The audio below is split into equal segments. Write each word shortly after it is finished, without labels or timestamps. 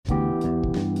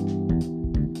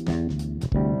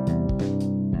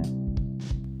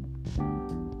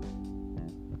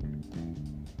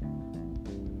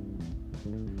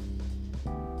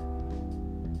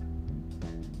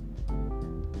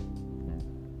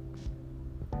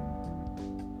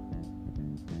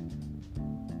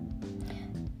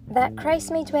that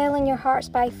Christ may dwell in your hearts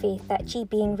by faith, that ye,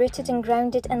 being rooted and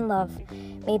grounded in love,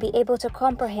 may be able to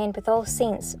comprehend with all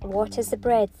saints what is the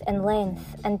breadth and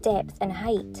length and depth and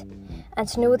height, and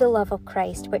to know the love of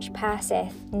Christ, which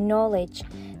passeth knowledge,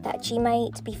 that ye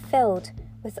might be filled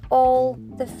with all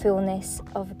the fullness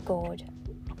of God.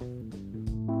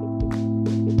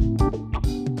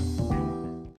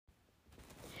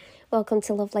 Welcome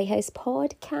to Love Lighthouse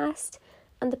Podcast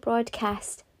and the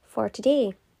broadcast for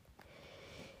today.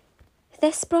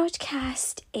 This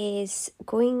broadcast is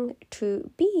going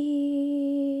to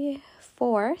be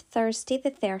for Thursday the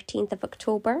 13th of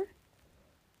October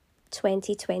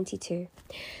 2022.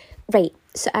 Right,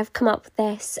 so I've come up with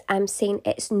this. I'm saying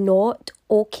it's not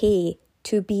okay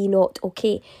to be not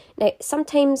okay. Now,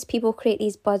 sometimes people create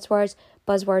these buzzwords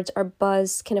or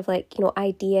buzz kind of like,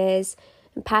 ideas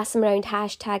and pass them around,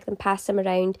 hashtag them, pass them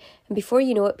around. And before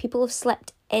you know it, people have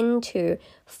slipped into,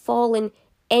 fallen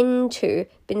into,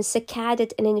 been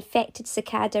cicadaed and infected,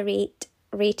 cicada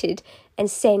rated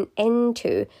and sent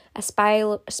into a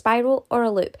spiral or a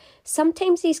loop.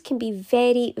 Sometimes these can be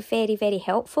very, very, very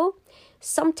helpful.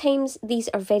 Sometimes these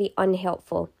are very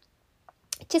unhelpful.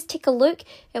 Just take a look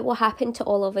at what happened to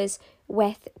all of us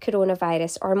with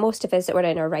coronavirus, or most of us that were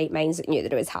in our right minds that knew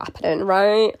that it was happening,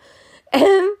 right?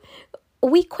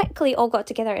 We quickly all got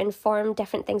together and formed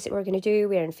different things that we were going to do,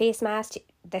 wearing face masks,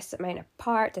 this amount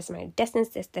apart, this amount of distance,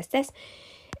 this.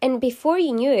 And before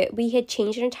you knew it, we had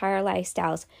changed our entire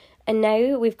lifestyles. And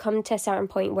now we've come to a certain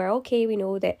point where, okay, we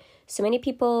know that so many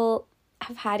people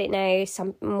have had it now.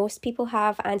 Most people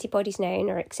have antibodies now and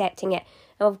are accepting it.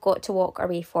 And we've got to walk our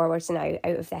way forwards now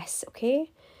out of this, okay?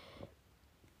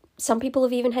 Some people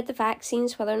have even had the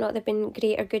vaccines, whether or not they've been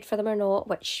great or good for them or not,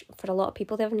 which for a lot of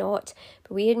people they have not.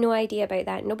 But we had no idea about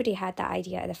that. Nobody had that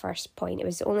idea at the first point. It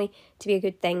was only to be a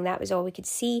good thing. That was all we could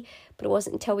see. But it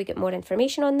wasn't until we got more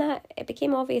information on that, it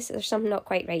became obvious that there's something not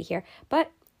quite right here.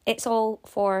 But it's all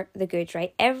for the good,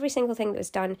 right? Every single thing that was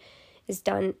done is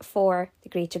done for the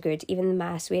greater good. Even the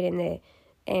mask wearing,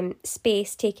 the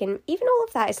space taken, even all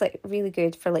of that is like really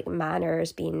good for like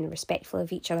manners, being respectful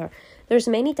of each other. There's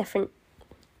many different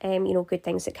good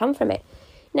things that come from it.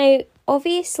 Now,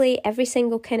 obviously, every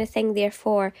single kind of thing,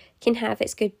 therefore, can have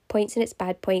its good points and its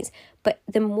bad points, but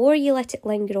the more you let it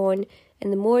linger on,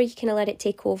 and the more you kind of let it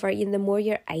take over, the more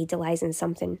you're idolising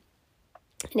something.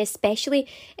 And especially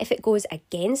if it goes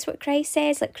against what Christ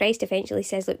says, like Christ eventually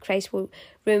says, look, Christ will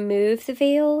remove the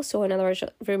veil. So in other words,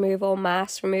 remove all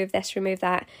masks, remove this, remove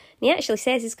that. And he actually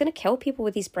says he's going to kill people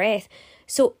with his breath.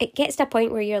 So it gets to a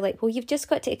point where you're like, well, you've just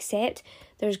got to accept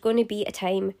there's going to be a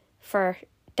time for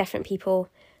different people,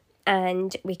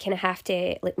 and we kind of have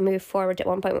to like move forward at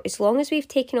one point. As long as we've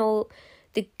taken all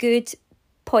the good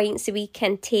points that we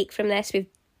can take from this, we've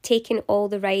taken all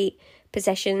the right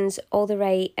positions, all the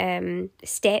right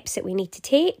steps that we need to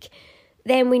take,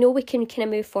 then we know we can kind of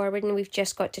move forward, and we've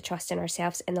just got to trust in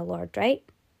ourselves in the Lord, right?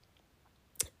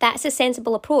 That's a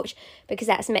sensible approach, because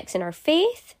that's mixing our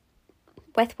faith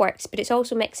with works, but it's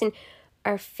also mixing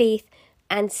our faith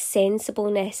and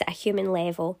sensibleness at a human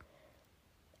level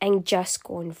and just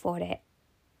going for it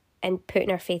and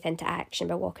putting our faith into action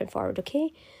by walking forward,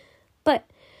 okay? But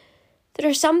there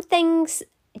are some things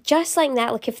just like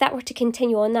that, like if that were to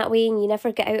continue on that way and you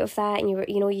never get out of that, and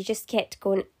you just kept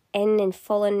going in and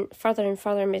falling further and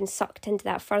further and being sucked into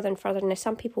that further and further. Now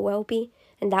some people will be,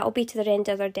 and that will be to their end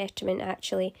of their detriment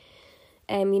actually.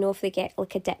 If they get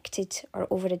like addicted or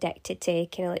over addicted to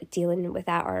kind of like dealing with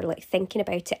that, or like thinking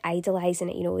about it, idolising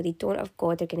it, they don't have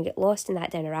God, they're going to get lost in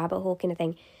that down a rabbit hole kind of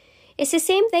thing. It's the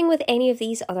same thing with any of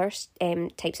these other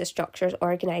types of structures,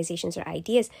 organisations or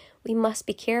ideas. We must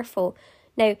be careful.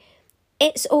 Now,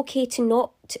 it's okay to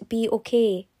not be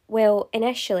okay. Well,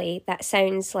 initially that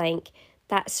sounds like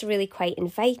that's really quite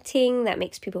inviting. That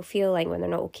makes people feel like when they're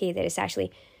not okay that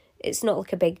it's not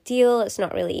like a big deal. It's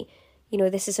not really,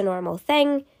 this is a normal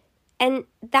thing. And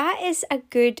that is a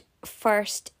good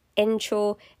first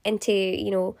intro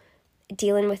into,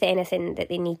 dealing with anything that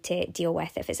they need to deal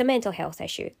with. If it's a mental health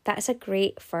issue, that's a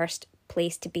great first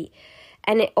place to be.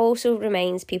 And it also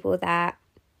reminds people that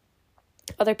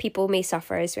other people may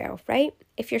suffer as well, right?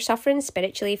 If you're suffering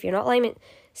spiritually, if you're not alignment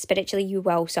spiritually, you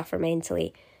will suffer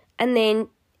mentally. And then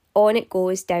on it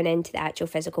goes down into the actual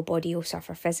physical body, you'll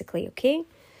suffer physically, okay?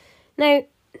 Now,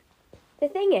 the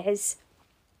thing is,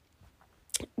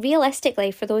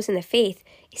 realistically, for those in the faith,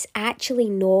 it's actually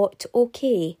not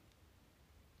okay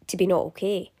to be not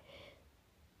okay.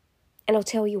 And I'll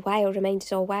tell you why, I'll remind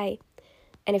us all why.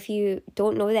 And if you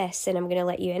don't know this, then I'm going to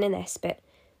let you in on this, but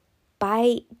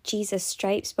by Jesus'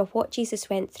 stripes, by what Jesus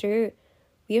went through,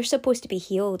 we are supposed to be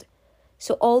healed.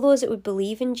 So all those that would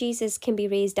believe in Jesus can be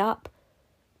raised up.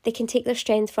 they can take their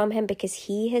strength from him because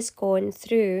he has gone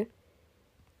through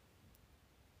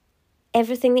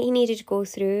everything that he needed to go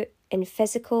through in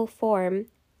physical form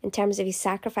in terms of his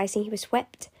sacrificing. He was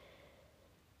whipped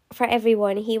for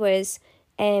everyone. He was,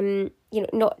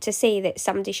 not to say that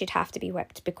somebody should have to be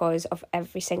whipped because of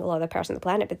every single other person on the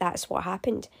planet, but that's what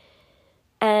happened.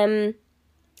 And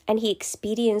he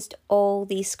experienced all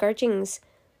these scourgings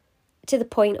to the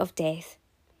point of death,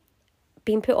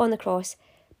 being put on the cross.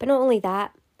 But not only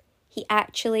that, he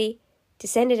actually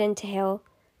descended into hell,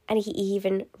 and he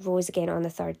even rose again on the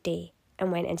third day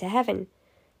and went into heaven.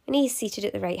 And he's seated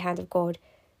at the right hand of God.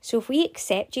 So if we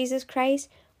accept Jesus Christ,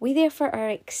 we therefore are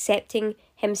accepting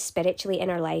him spiritually in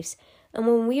our lives. And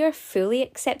when we are fully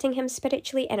accepting him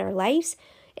spiritually in our lives,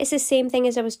 it's the same thing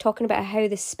as I was talking about how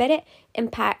the spirit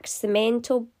impacts the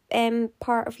mental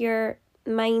part of your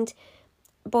mind,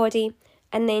 body,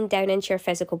 and then down into your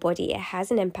physical body. It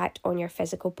has an impact on your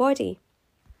physical body.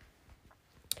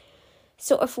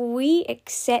 So if we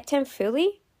accept him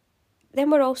fully, then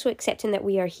we're also accepting that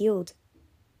we are healed.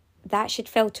 That should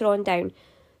filter on down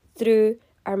through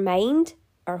our mind,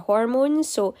 our hormones,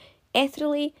 so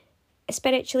ethereally,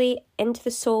 spiritually, into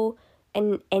the soul,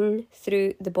 and in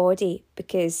through the body,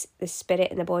 because the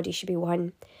spirit and the body should be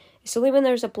one. It's only when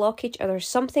there's a blockage or there's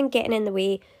something getting in the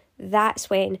way, that's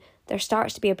when there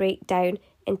starts to be a breakdown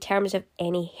in terms of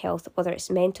any health, whether it's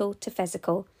mental to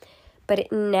physical. But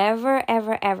it never,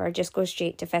 ever, ever just goes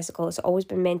straight to physical. It's always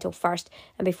been mental first.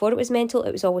 And before it was mental,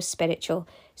 it was always spiritual.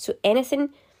 So anything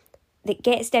that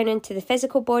gets down into the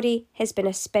physical body has been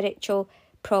a spiritual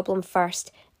problem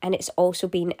first. And it's also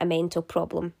been a mental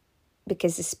problem.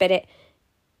 Because the spirit,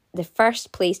 the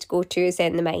first place to go to is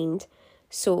in the mind.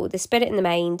 So the spirit in the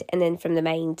mind, and then from the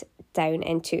mind down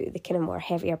into the kind of more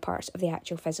heavier parts of the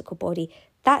actual physical body.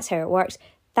 That's how it works.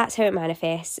 That's how it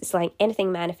manifests. It's like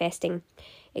anything manifesting.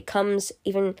 It comes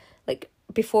even like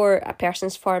before a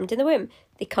person's formed in the womb.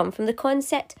 They come from the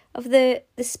concept of the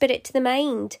spirit to the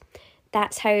mind.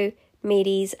 That's how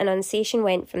Mary's Annunciation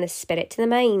went, from the spirit to the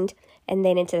mind and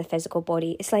then into the physical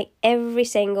body. It's like every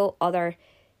single other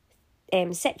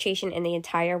situation in the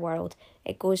entire world.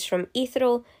 It goes from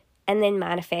ethereal and then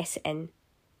manifests in.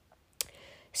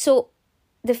 So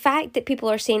the fact that people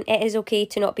are saying it is okay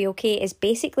to not be okay is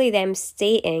basically them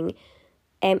stating,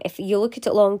 if you look at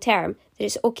it long term, that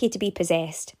it's okay to be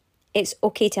possessed. It's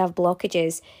okay to have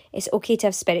blockages. It's okay to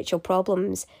have spiritual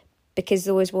problems, because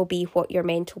those will be what your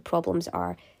mental problems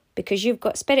are. Because you've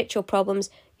got spiritual problems,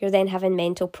 you're then having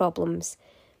mental problems.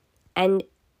 And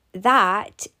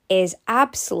that is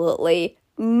absolutely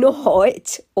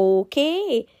not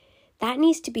okay. That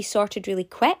needs to be sorted really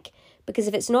quick, because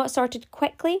if it's not sorted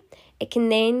quickly, it can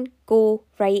then go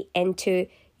right into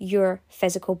your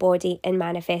physical body and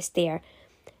manifest there.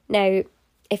 Now,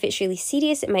 if it's really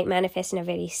serious, it might manifest in a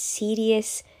very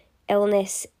serious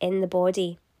illness in the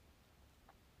body.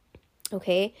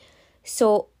 Okay,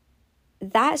 so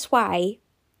that's why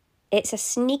it's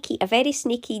a very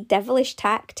sneaky, devilish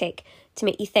tactic to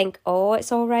make you think, oh,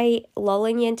 it's all right,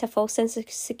 lulling you into a false sense of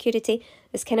security.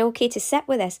 It's kind of okay to sit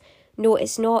with this. No,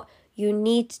 it's not. You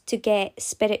need to get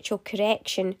spiritual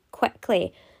correction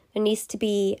quickly. There needs to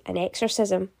be an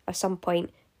exorcism at some point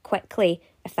quickly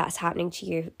if that's happening to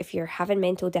you. If you're having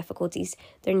mental difficulties,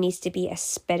 there needs to be a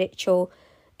spiritual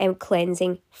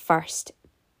cleansing first.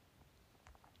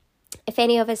 If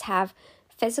any of us have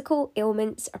physical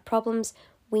ailments or problems,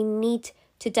 we need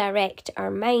to direct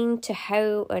our mind to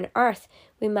how on earth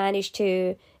we managed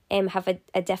to have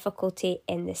a difficulty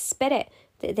in the spirit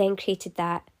that then created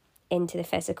that into the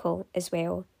physical as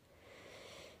well.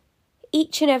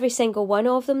 Each and every single one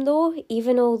of them, though,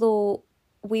 even although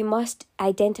we must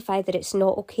identify that it's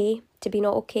not okay to be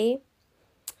not okay,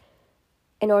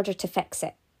 in order to fix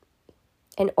it,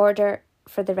 in order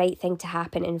for the right thing to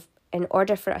happen, in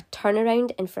order for a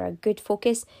turnaround and for a good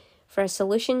focus, for a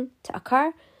solution to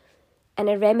occur and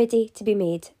a remedy to be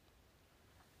made.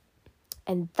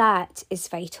 And that is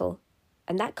vital.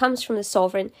 And that comes from the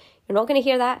sovereign. You're not going to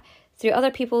hear that through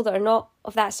other people that are not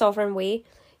of that sovereign way.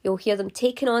 You'll hear them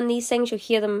taking on these things. You'll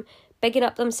hear them bigging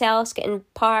up themselves, getting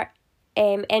part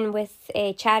in with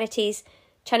charities,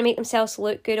 trying to make themselves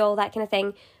look good, all that kind of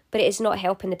thing. But it is not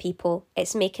helping the people.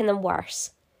 It's making them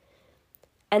worse.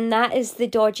 And that is the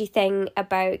dodgy thing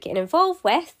about getting involved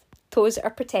with those that are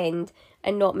pretend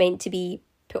and not meant to be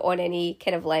put on any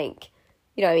kind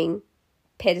of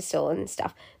pedestal and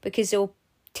stuff. Because they'll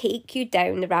take you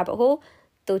down the rabbit hole.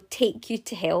 They'll take you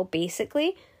to hell,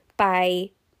 basically, by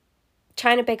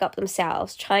trying to big up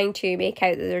themselves, trying to make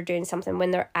out that they're doing something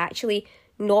when they're actually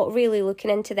not really looking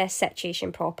into this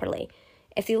situation properly.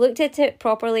 If they looked at it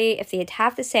properly, if they'd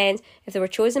have the sense, if they were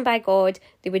chosen by God,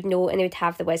 they would know and they would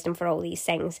have the wisdom for all these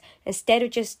things, instead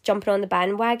of just jumping on the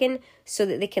bandwagon so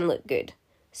that they can look good.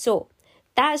 So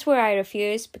that's where I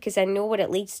refuse, because I know what it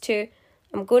leads to.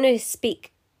 I'm going to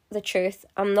speak the truth.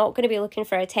 I'm not going to be looking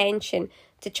for attention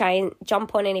to try and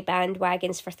jump on any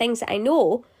bandwagons for things that I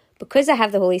know, because I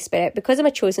have the Holy Spirit, because I'm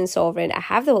a chosen sovereign, I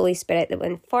have the Holy Spirit that will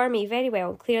inform me very well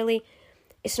and clearly.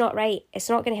 It's not right. It's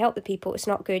not going to help the people. It's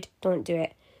not good. Don't do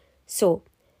it. So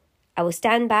I will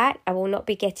stand back. I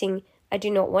do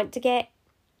not want to get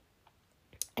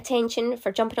attention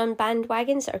for jumping on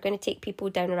bandwagons that are going to take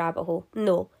people down a rabbit hole.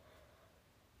 No.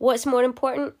 What's more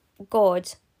important?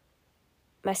 God,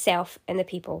 myself, and the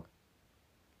people.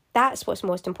 That's what's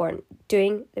most important.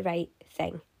 Doing the right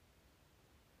thing.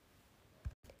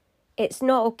 It's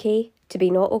not okay to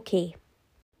be not okay.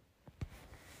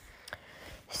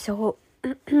 So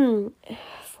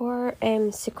for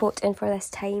Sukkot and for this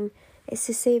time, it's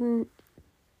the same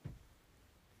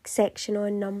section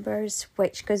on Numbers,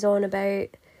 which goes on about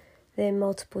the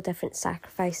multiple different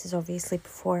sacrifices, obviously,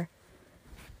 before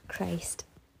Christ.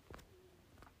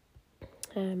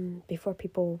 Before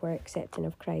people were accepting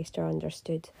of Christ or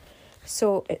understood.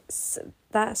 So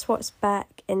that's what's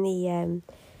back in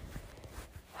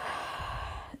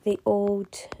the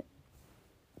old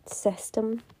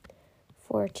system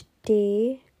for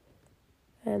today,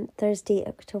 Thursday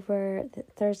the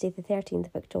 13th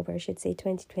of October, I should say,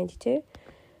 2022.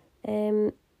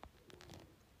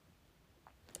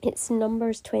 It's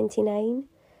Numbers 29,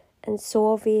 and so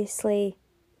obviously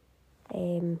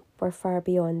we're far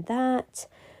beyond that.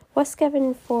 What's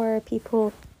given for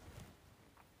people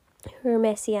who are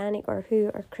Messianic or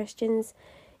who are Christians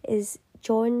is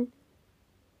John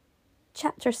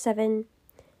chapter 7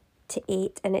 to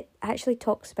 8, and it actually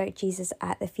talks about Jesus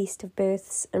at the Feast of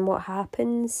Booths and what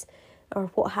happens,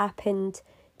 or what happened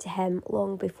to him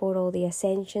long before all the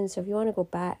ascension. So if you want to go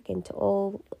back into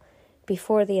all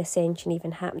before the ascension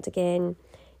even happened again,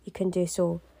 you can do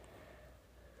so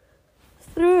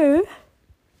through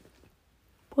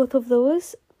both of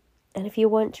those. And if you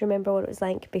want to remember what it was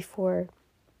like before,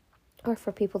 or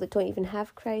for people that don't even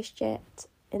have Christ yet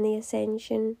in the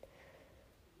ascension,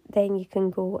 then you can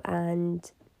go and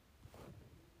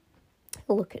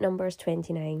look at Numbers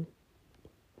 29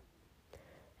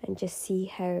 and just see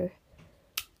how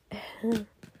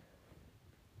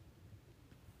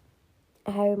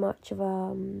much of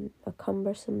a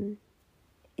cumbersome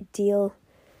deal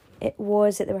it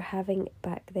was that they were having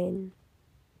back then.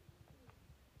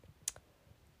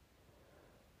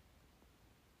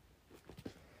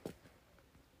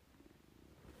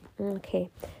 Okay,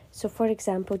 so for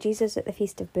example, Jesus at the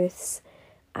Feast of Booths.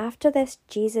 After this,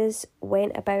 Jesus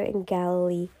went about in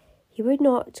Galilee. He would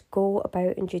not go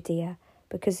about in Judea,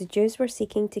 because the Jews were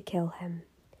seeking to kill him.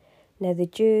 Now the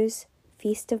Jews'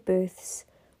 Feast of Booths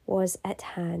was at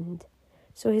hand.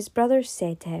 So his brothers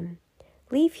said to him,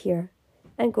 "Leave here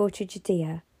and go to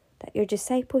Judea, that your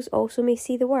disciples also may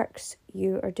see the works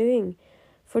you are doing.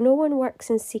 For no one works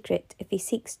in secret if he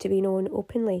seeks to be known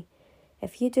openly.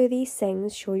 If you do these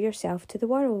things, show yourself to the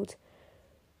world."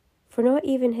 For not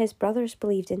even his brothers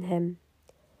believed in him.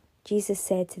 Jesus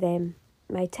said to them,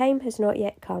 "My time has not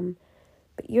yet come,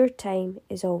 but your time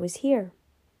is always here.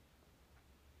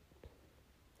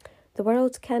 The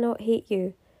world cannot hate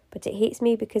you, but it hates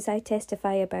me because I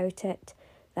testify about it,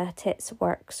 that its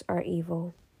works are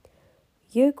evil.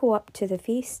 You go up to the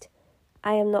feast.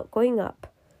 I am not going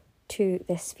up to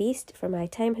this feast, for my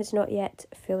time has not yet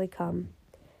fully come."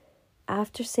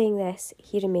 After saying this,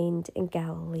 he remained in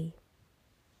Galilee.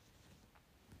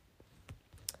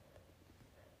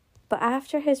 But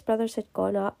after his brothers had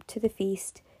gone up to the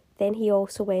feast, then he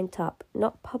also went up,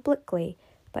 not publicly,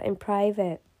 but in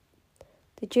private.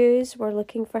 The Jews were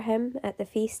looking for him at the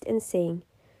feast and saying,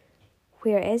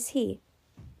 "Where is he?"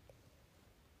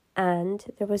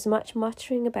 And there was much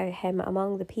muttering about him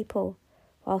among the people,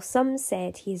 while some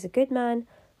said, "He is a good man,"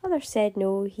 others said,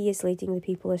 "No, he is leading the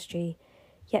people astray."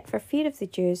 Yet for fear of the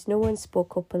Jews, no one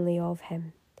spoke openly of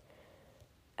him.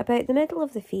 About the middle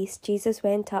of the feast, Jesus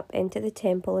went up into the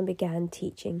temple and began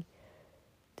teaching.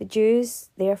 The Jews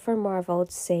therefore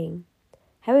marvelled, saying,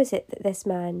 "How is it that this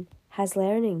man has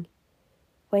learning,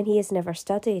 when he has never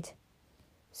studied?"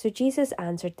 So Jesus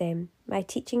answered them, "My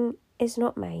teaching is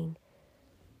not mine,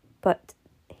 but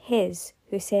his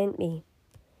who sent me.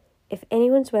 If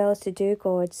anyone's will is to do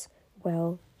God's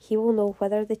will, he will know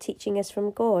whether the teaching is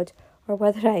from God or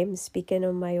whether I am speaking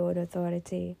on my own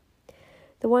authority.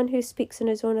 The one who speaks on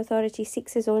his own authority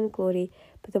seeks his own glory,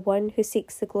 but the one who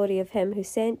seeks the glory of him who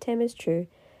sent him is true,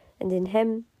 and in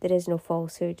him there is no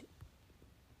falsehood."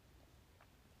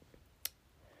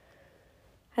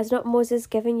 Has not Moses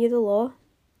given you the law?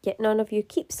 Yet none of you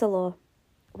keeps the law.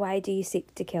 Why do you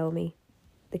seek to kill me?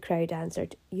 The crowd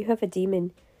answered, You have a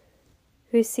demon.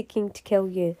 Who is seeking to kill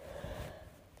you?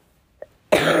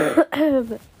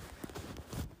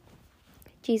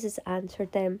 Jesus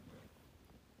answered them,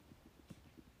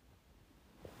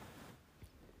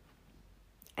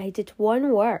 I did one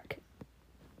work,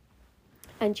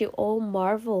 and you all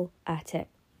marvel at it.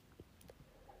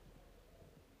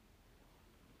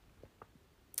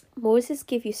 Moses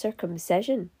gave you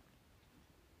circumcision.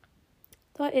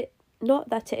 Not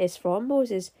that it is from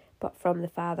Moses, but from the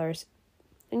fathers.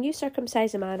 And you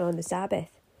circumcise a man on the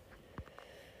Sabbath.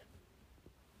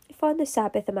 If on the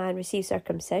Sabbath a man receives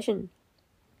circumcision,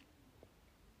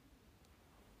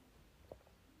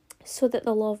 so that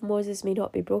the law of Moses may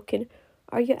not be broken,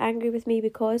 are you angry with me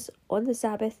because on the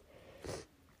Sabbath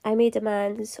I made a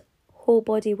man's whole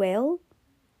body well?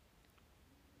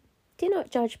 Do not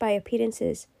judge by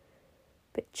appearances,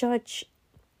 but judge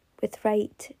with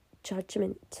right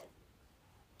judgment.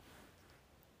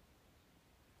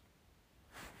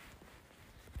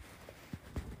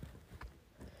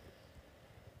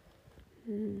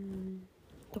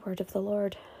 The word of the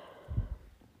Lord.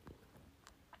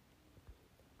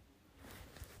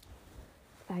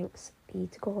 Thanks be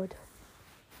to God.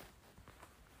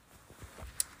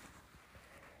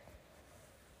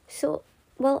 So,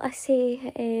 well, I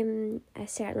say I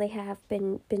certainly have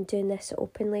been doing this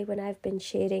openly when I've been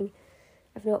sharing.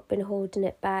 I've not been holding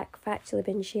it back. I've actually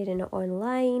been sharing it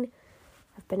online.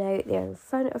 I've been out there in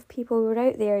front of people. We were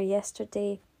out there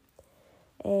yesterday.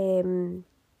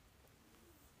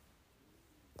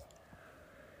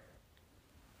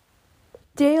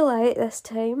 Daylight this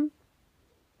time.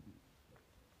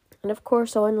 And of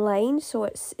course online, so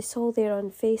it's all there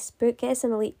on Facebook. It is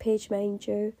an elite page, mind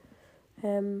you.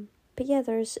 But yeah,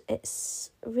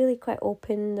 it's really quite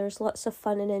open. There's lots of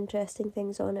fun and interesting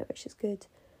things on it, which is good.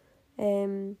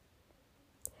 But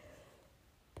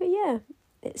yeah,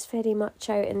 it's very much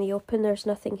out in the open. There's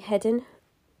nothing hidden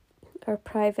or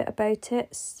private about it.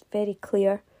 It's very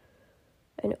clear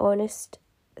and honest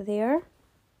there.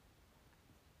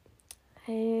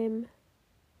 Yeah.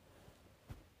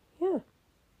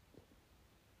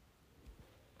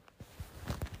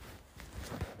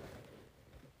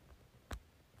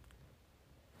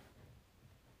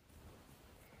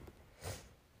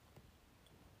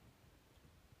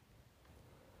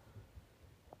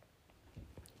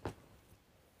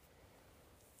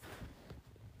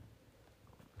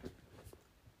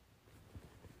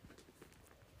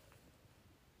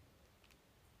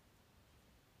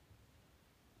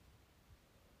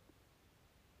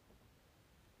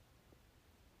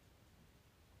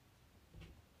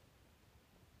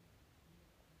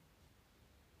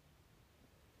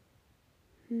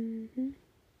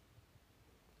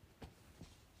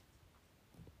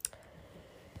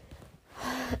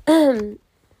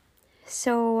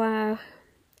 So, I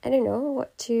don't know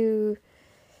what to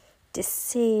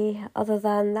say other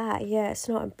than that. Yeah, it's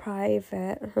not in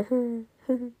private.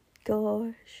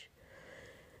 Gosh.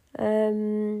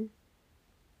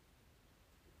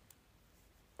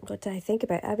 What do I think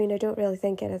about it? I mean, I don't really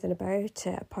think anything about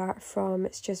it apart from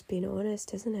it's just being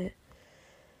honest, isn't it?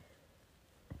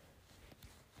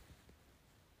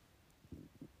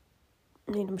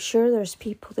 I mean, I'm sure there's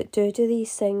people that do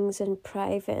these things in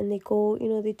private and they go,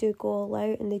 they do go all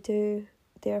out and they do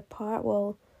their part.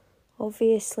 Well,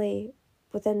 obviously,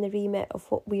 within the remit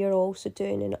of what we are also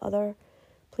doing in other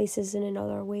places and in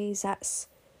other ways, that's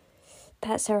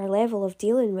our level of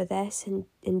dealing with this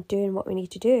and doing what we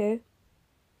need to do.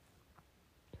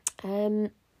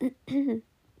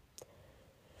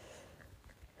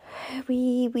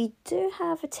 We do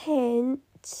have a tent.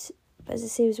 But as I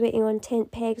say, I was waiting on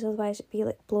tent pegs, otherwise it'd be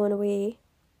blown away.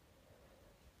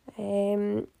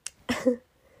 And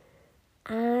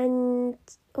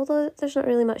although there's not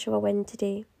really much of a wind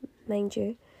today, mind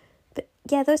you. But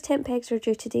yeah, those tent pegs are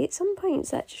due today at some point,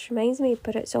 so that just reminds me.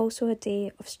 But it's also a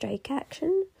day of strike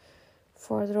action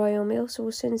for the Royal Mail, so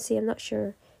we'll soon see. I'm not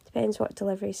sure. Depends what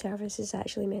delivery service is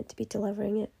actually meant to be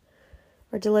delivering it.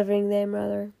 Or delivering them,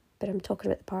 rather. But I'm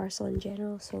talking about the parcel in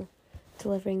general, so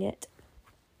delivering it.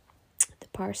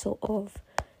 Parcel of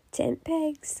tent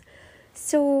pegs.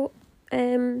 So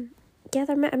there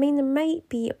might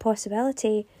be a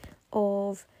possibility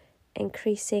of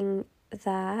increasing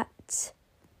that,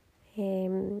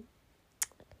 but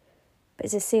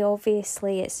as I say,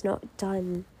 obviously it's not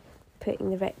done putting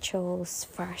the rituals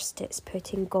first. It's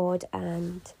putting God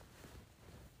and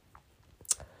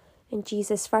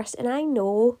Jesus first. And I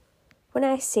know when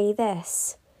I say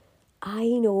this, I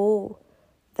know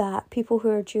that people who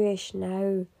are Jewish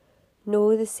now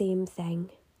know the same thing.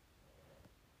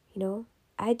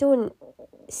 I don't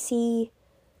see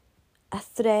a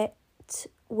threat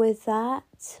with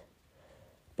that,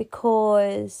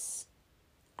 because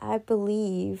I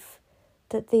believe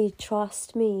that they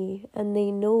trust me and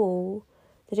they know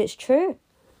that it's true.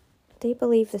 They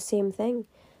believe the same thing,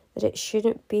 that it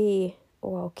shouldn't be,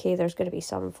 okay, there's going to be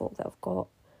some folk that have got,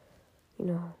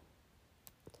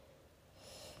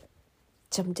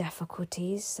 some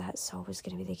difficulties. That's always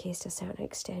going to be the case to a certain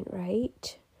extent,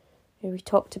 right? We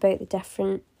talked about the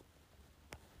different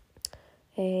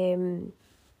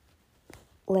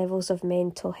levels of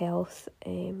mental health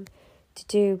to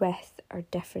do with our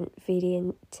different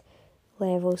variant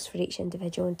levels for each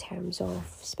individual in terms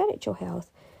of spiritual health.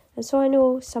 And so I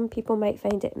know some people might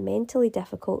find it mentally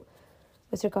difficult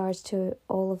with regards to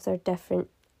all of their different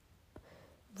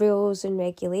rules and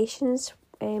regulations.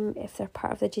 If they're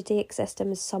part of the Judaic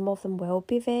system, some of them will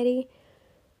be very,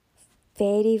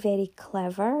 very, very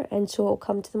clever, and so it'll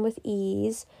come to them with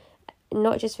ease.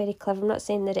 Not just very clever. I'm not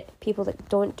saying that people that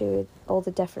don't do all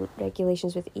the different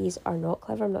regulations with ease are not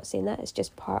clever. I'm not saying that. It's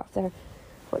just part of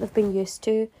what they've been used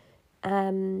to.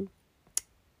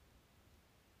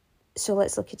 So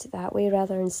let's look at it that way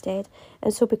rather instead.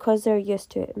 And so because they're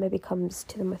used to it, it maybe comes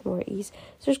to them with more ease.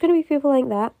 So there's going to be people like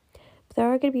that. But there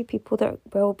are going to be people that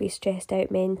will be stressed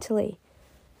out mentally,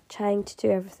 trying to do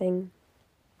everything,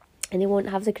 and they won't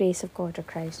have the grace of God or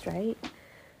Christ, right?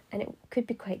 And it could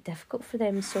be quite difficult for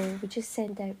them, so we just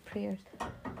send out prayers.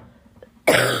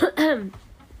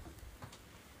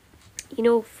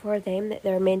 For them, that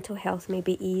their mental health may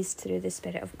be eased through the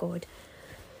Spirit of God.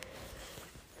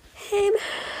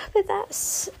 But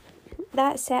that's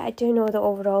it. I do know that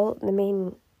overall,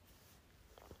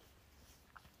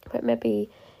 what maybe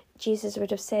Jesus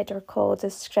would have said or called the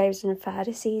scribes and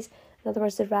Pharisees, in other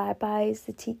words, the rabbis,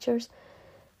 the teachers,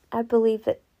 I believe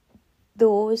that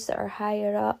those that are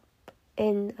higher up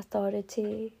in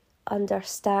authority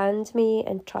understand me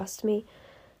and trust me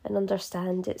and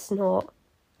understand it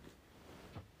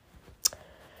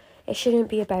shouldn't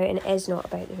be about, and it is not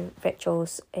about the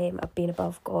rituals of being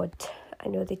above God. I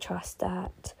know they trust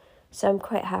that, so I'm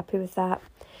quite happy with that.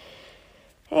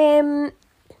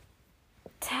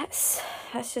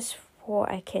 That's just what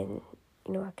I can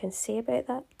say about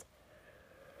that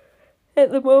at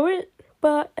the moment.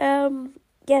 But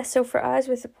so for us,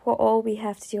 with what all we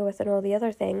have to deal with and all the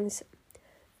other things,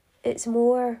 it's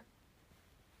more,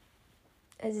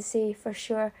 as I say, for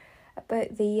sure,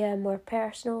 about the more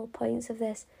personal points of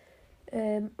this,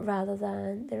 rather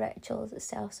than the rituals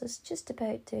itself. So it's just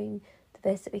about doing the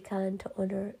best that we can to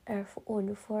honour our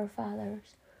own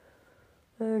forefathers.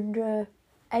 And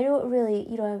I don't really,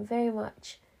 I'm very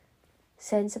much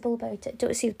sensible about it.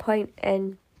 Don't see the point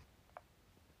in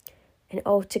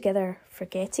altogether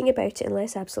forgetting about it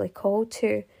unless absolutely called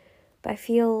to. But I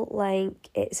feel like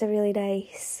it's a really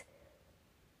nice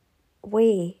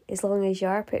way, as long as you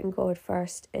are putting God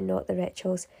first and not the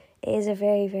rituals. It is a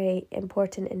very, very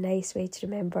important and nice way to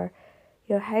remember,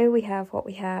 how we have what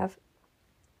we have.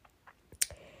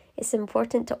 It's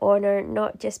important to honour,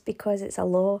 not just because it's a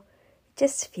law. It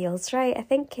just feels right. I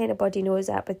think anybody knows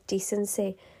that with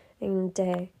decency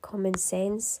and common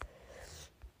sense.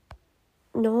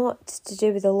 Not to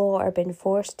do with the law or being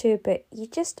forced to, but you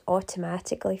just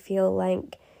automatically feel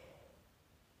like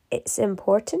it's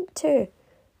important to.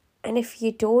 And if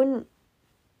you don't,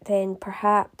 then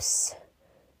perhaps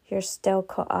you're still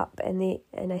caught up in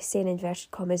and I say in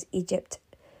inverted commas, Egypt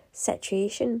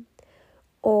situation.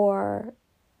 Or,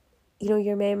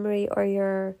 your memory or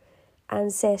your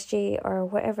ancestry or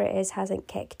whatever it is hasn't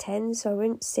kicked in. So I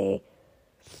wouldn't say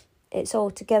it's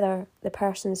altogether the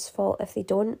person's fault if they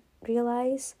don't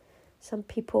realise. Some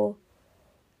people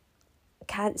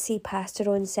can't see past their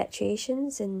own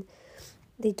situations and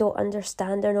they don't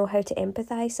understand or know how to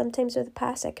empathise sometimes with the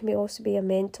past. It can also be a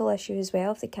mental issue as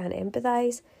well if they can't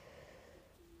empathise.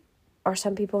 Or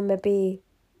some people, maybe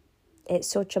it's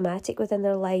so traumatic within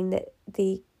their line that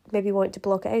they maybe want to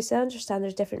block it out. So I understand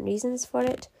there's different reasons for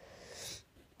it.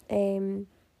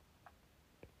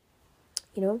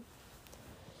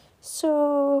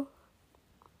 So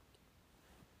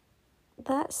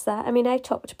that's that. I mean, I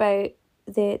talked about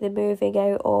the moving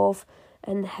out of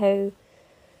and how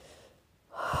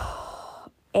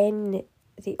in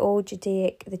the old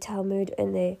Judaic, the Talmud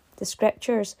and the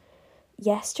scriptures,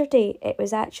 yesterday it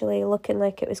was actually looking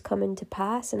like it was coming to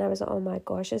pass, and I was like, oh my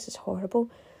gosh, this is horrible,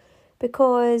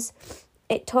 because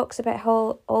it talks about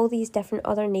how all these different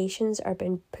other nations are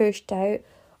being pushed out,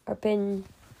 or been,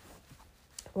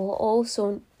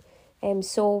 also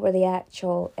so were the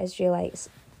actual Israelites,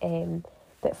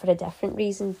 but for a different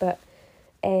reason. But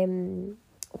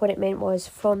what it meant was,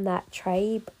 from that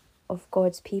tribe of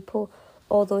God's people.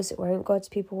 All those that weren't God's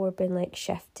people were being like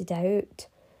shifted out.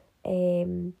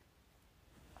 And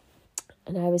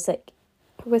I was like,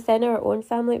 within our own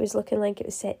family, it was looking like it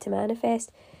was set to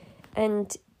manifest.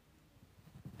 And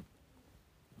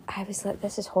I was like,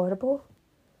 this is horrible.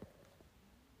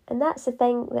 And that's the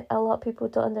thing that a lot of people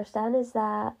don't understand, is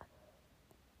that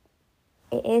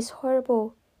it is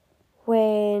horrible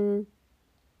when,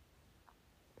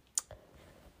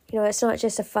 it's not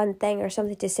just a fun thing or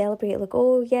something to celebrate, like,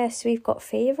 oh yes, we've got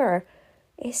favour.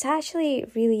 It's actually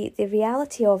really, the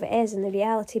reality of it is, and the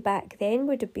reality back then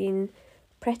would have been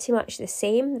pretty much the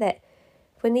same, that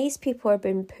when these people are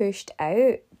being pushed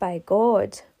out by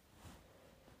God,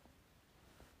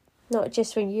 not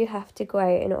just when you have to go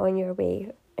out and on your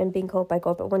way and being called by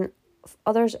God, but when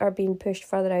others are being pushed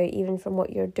further out, even from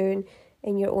what you're doing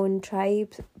in your own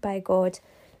tribe by God,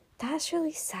 that's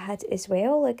really sad as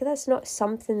well. Like, that's not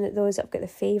something that those that have got the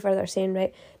favour, they're saying,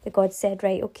 right, that God said,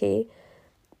 right, okay,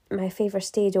 my favour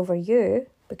stayed over you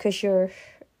because you're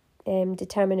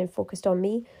determined and focused on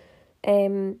me.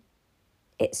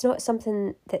 It's not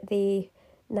something that they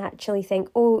naturally think,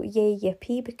 oh, yay,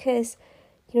 yippee, because,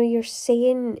 you're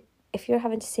saying, if you're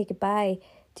having to say goodbye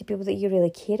to people that you really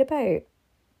care about,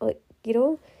 like,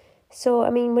 So, I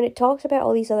mean, when it talks about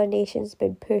all these other nations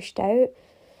being pushed out,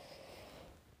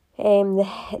 the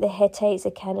Hittites,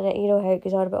 the Canaanites, how it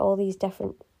goes on about all these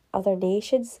different other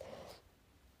nations.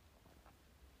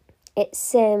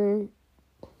 It's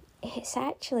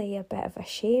actually a bit of a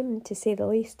shame, to say the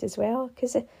least, as well,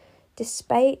 because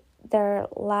despite their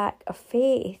lack of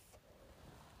faith,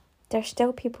 there's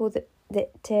still people that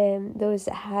those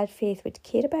that had faith would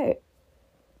care about.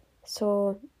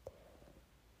 So,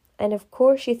 and of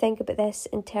course you think about this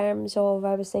in terms of,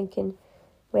 I was thinking,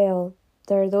 well,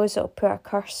 there are those that will put a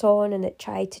curse on and that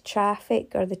try to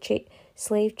traffic or the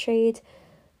slave trade,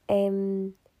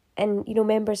 and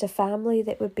members of family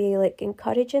that would be like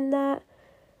encouraging that,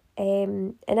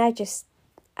 and I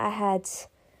had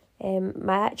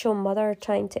my actual mother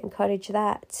trying to encourage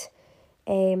that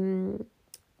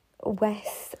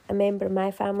with a member of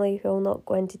my family who I'll not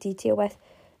go into detail with,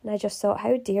 and I just thought,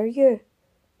 how dare you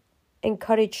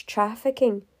encourage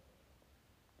trafficking?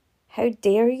 How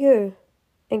dare you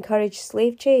encourage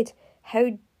slave trade?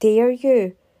 How dare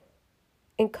you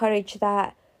encourage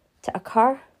that to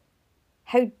occur?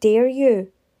 How dare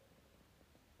you?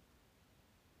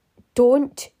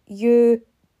 Don't you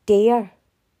dare.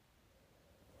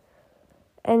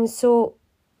 And so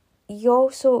you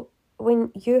also,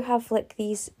 when you have like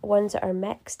these ones that are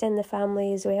mixed in the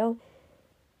family as well,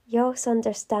 you also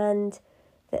understand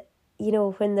that,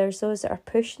 when there's those that are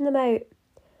pushing them out,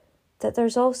 that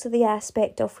there's also the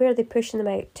aspect of where they're pushing them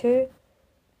out to,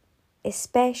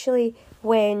 especially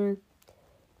when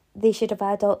they should have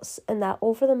adults and that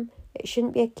over them. It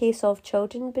shouldn't be a case of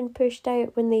children being pushed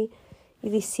out when they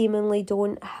seemingly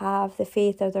don't have the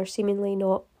faith, or they're seemingly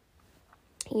not,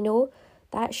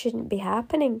 that shouldn't be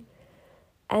happening.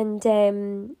 And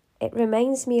it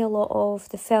reminds me a lot of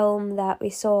the film that we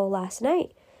saw last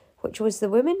night, which was The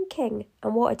Woman King,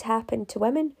 and what had happened to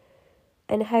women,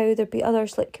 and how there'd be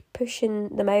others like pushing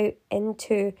them out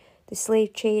into the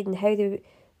slave trade, and how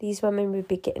these women would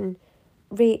be getting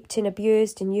raped and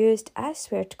abused and used. I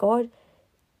swear to God,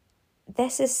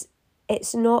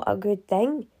 it's not a good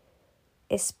thing,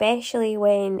 especially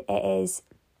when it is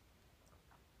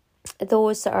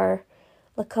those that are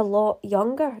like a lot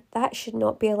younger. That should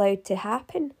not be allowed to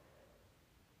happen.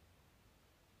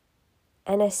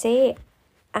 And I say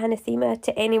anathema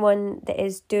to anyone that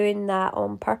is doing that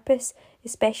on purpose,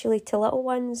 especially to little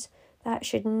ones. That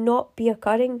should not be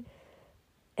occurring.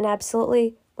 And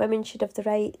absolutely, women should have the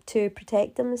right to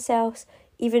protect themselves,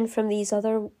 even from these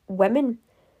other women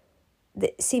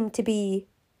that seem to be,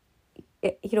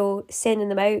 sending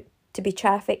them out to be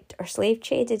trafficked or slave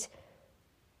traded.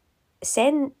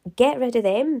 Get rid of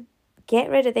them. Get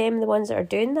rid of them, the ones that are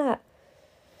doing that.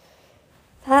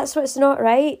 That's what's not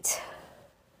right.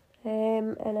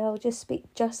 And I'll just speak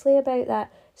justly about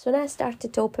that. So when I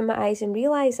started to open my eyes and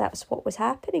realise that's what was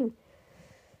happening,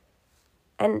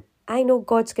 and I know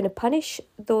God's going to punish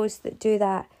those that do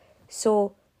that,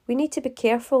 so we need to be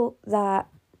careful that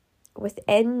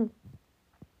within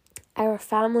our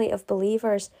family of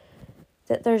believers,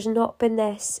 that there's not been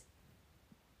this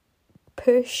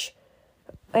push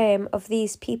of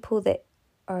these people that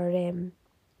are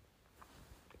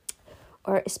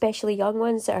or especially young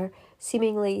ones that are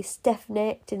seemingly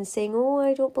stiff-necked and saying, oh,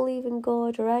 I don't believe in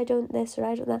God, or I don't this, or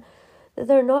I don't that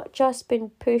they're not just been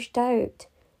pushed out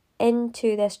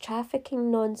into this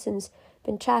trafficking nonsense,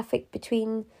 been trafficked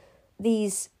between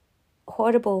these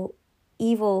horrible,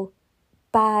 evil,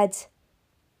 bad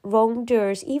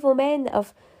wrongdoers, evil men that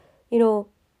have,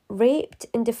 raped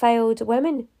and defiled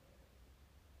women.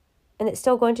 And it's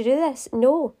still going to do this?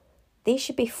 No, they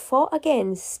should be fought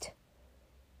against.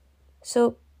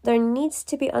 So there needs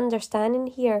to be understanding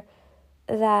here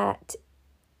that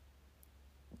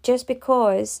just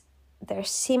because they're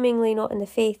seemingly not in the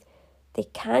faith, they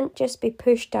can't just be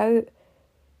pushed out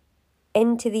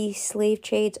into these slave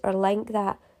trades or like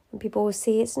that. And people will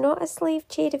say, it's not a slave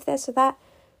trade if this or that.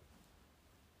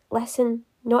 Listen,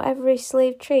 not every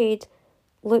slave trade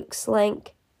looks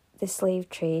like the slave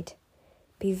trade.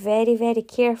 Be very, very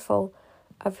careful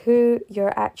of who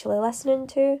you're actually listening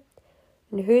to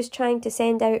and who's trying to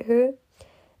send out who.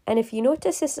 And if you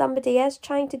notice that somebody is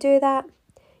trying to do that,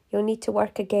 you'll need to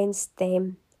work against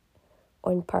them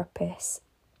on purpose.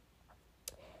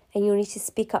 And you'll need to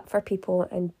speak up for people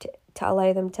and to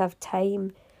allow them to have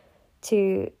time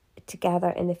to gather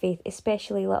in the faith,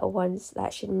 especially little ones.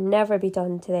 That should never be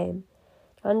done to them.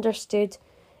 Understood,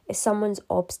 if someone's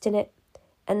obstinate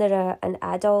and they're an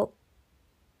adult,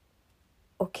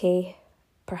 okay,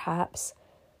 perhaps,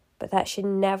 but that should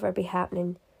never be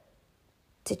happening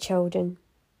to children.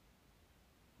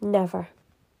 Never.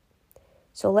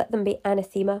 So let them be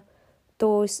anathema,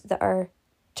 those that are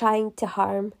trying to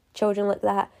harm children like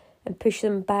that and push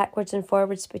them backwards and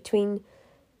forwards between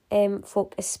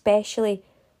folk, especially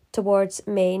towards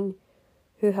men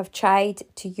who have tried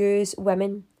to use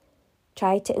women,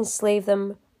 tried to enslave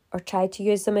them, or tried to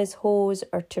use them as hoes,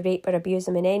 or to rape or abuse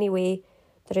them in any way.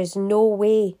 There is no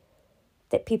way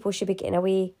that people should be getting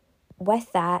away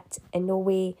with that, and no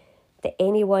way that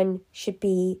anyone should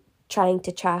be trying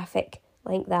to traffic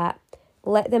like that.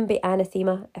 Let them be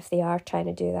anathema if they are trying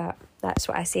to do that. That's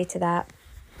what I say to that.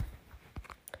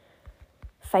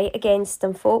 Fight against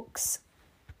them, folks.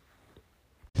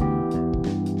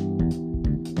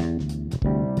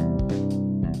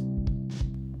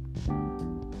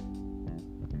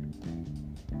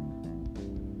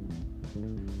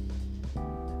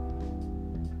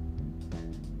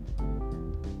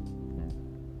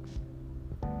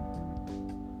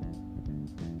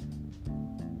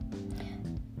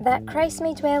 That Christ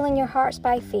may dwell in your hearts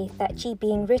by faith, that ye,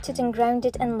 being rooted and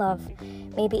grounded in love,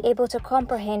 may be able to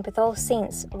comprehend with all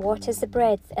saints what is the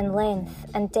breadth and length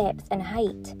and depth and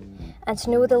height, and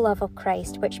to know the love of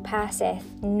Christ which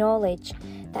passeth knowledge,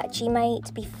 that ye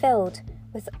might be filled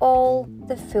with all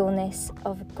the fullness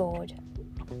of God.